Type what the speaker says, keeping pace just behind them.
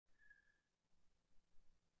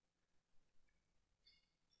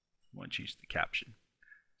want to change the caption.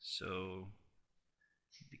 So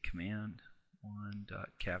the command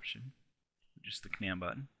 1.caption, just the command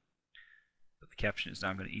button, but the caption is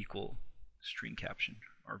now going to equal string caption,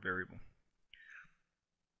 our variable.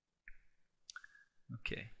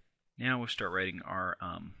 Okay, now we'll start writing our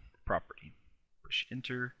property. Push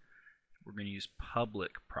enter. We're going to use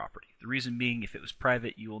public property. The reason being, if it was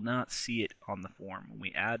private, you will not see it on the form. When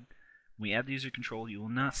we add the user control, you will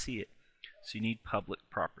not see it. So you need public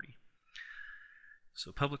property.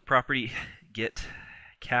 So public property, get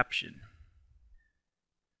caption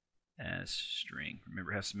as string.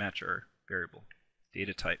 Remember, it has to match our variable.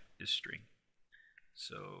 Data type is string.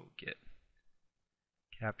 So get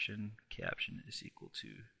caption is equal to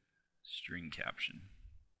string caption.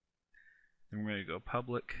 Then we're going to go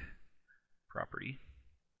public property,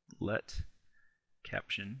 let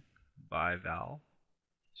caption by val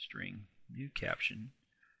string new caption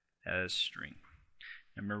as string.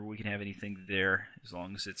 Now remember, we can have anything there as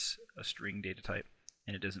long as it's a string data type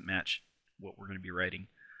and it doesn't match what we're going to be writing,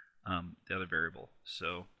 the other variable.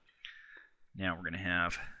 So now we're going to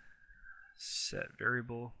have set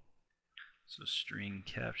variable, so string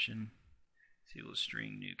caption is equal to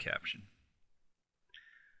string new caption.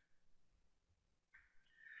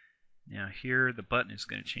 Now here the button is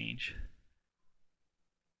going to change.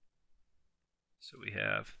 So we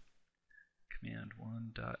have command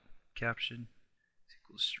 1.caption is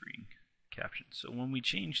equal to string caption. So when we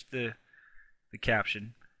change the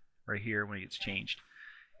caption right here, when it gets changed,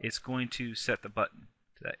 it's going to set the button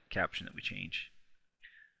to that caption that we change.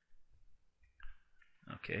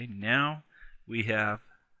 Okay, now we have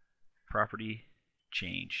property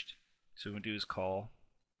changed. So what we do is call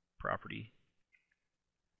property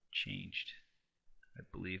changed. I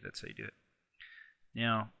believe that's how you do it.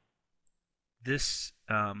 Now, this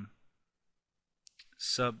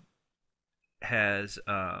sub has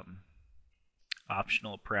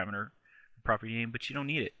optional parameter property name, but you don't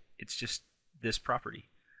need it. It's just this property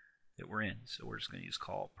that we're in. So we're just going to use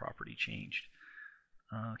call property changed.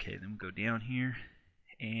 Okay, then we go down here,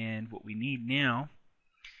 and what we need now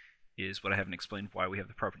is what I haven't explained, why we have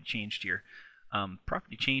the property changed here.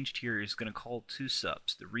 Property changed here is going to call two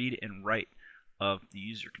subs, the read and write of the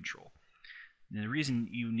user control. And the reason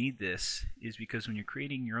you need this is because when you're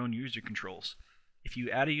creating your own user controls, if you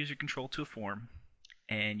add a user control to a form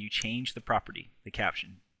and you change the property, the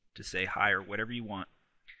caption, to say hi or whatever you want,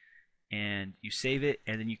 and you save it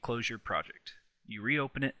and then you close your project, you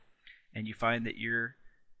reopen it and you find that your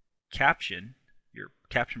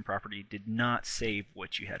caption property did not save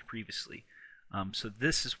what you had previously. So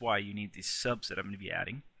this is why you need these subs that I'm going to be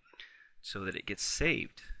adding, so that it gets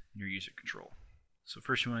saved in your user control. So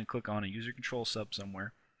first you want to click on a user control sub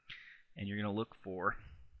somewhere, and you're going to look for,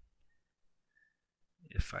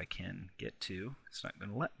 if I can get to, it's not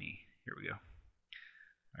going to let me, here we go.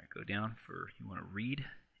 Alright, go down for, you want to read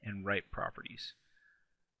and write properties.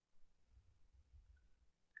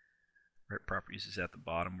 Write properties is at the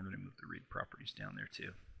bottom. We're going to move the read properties down there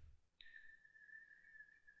too.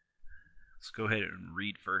 Let's go ahead and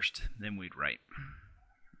read first, then we'd write.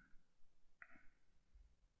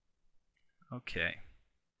 Okay,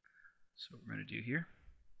 so what we're going to do here,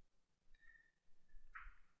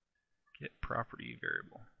 get property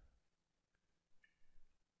variable.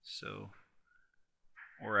 So,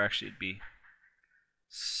 or actually it'd be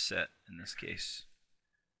set in this case.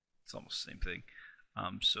 It's almost the same thing.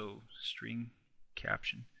 So string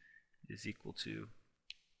caption is equal to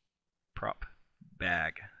prop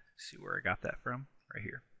bag. See where I got that from? Right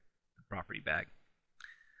here, the property bag.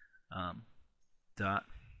 Dot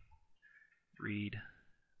read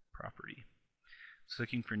property. It's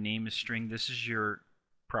looking for name as string. This is your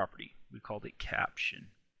property. We called it caption.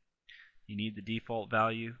 You need the default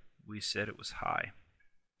value. We said it was high.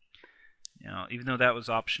 Now, even though that was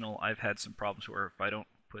optional, I've had some problems where if I don't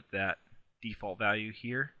put that default value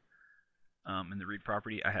here in the read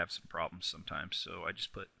property, I have some problems sometimes. So I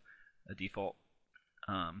just put a default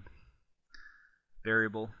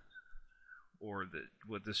variable, or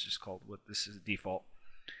what this is called, what this is default,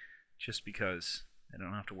 just because I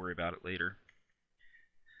don't have to worry about it later.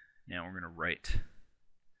 Now we're going to write.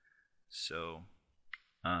 So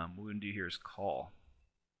what we're going to do here is call.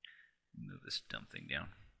 Move this dumb thing down.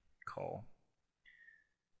 Call.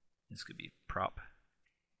 This could be prop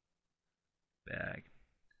bag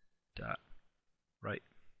dot write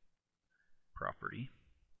property.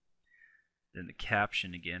 Then the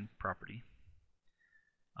caption again, property.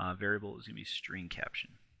 Variable is going to be string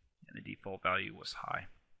caption, and the default value was high.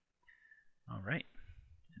 All right,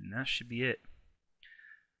 and that should be it.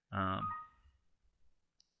 I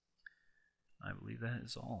believe that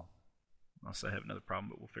is all. unless I have another problem,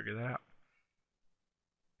 but we'll figure that out.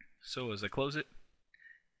 So as I close it,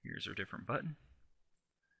 here's our different button.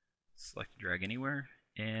 Select drag anywhere,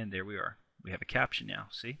 and there we are. We have a caption now.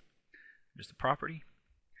 See? There's the property.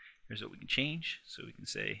 Here's what we can change. So we can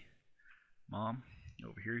say mom.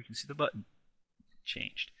 Over here you can see the button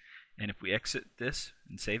changed. And if we exit this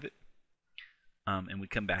and save it, and we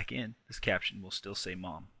come back in, this caption will still say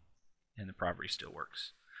mom, and the property still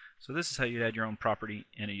works. So this is how you add your own property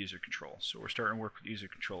and a user control. So we're starting to work with user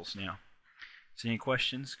controls now. So any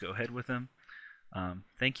questions, go ahead with them.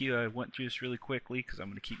 Thank you. I went through this really quickly because I'm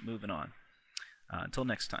going to keep moving on. Until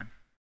next time.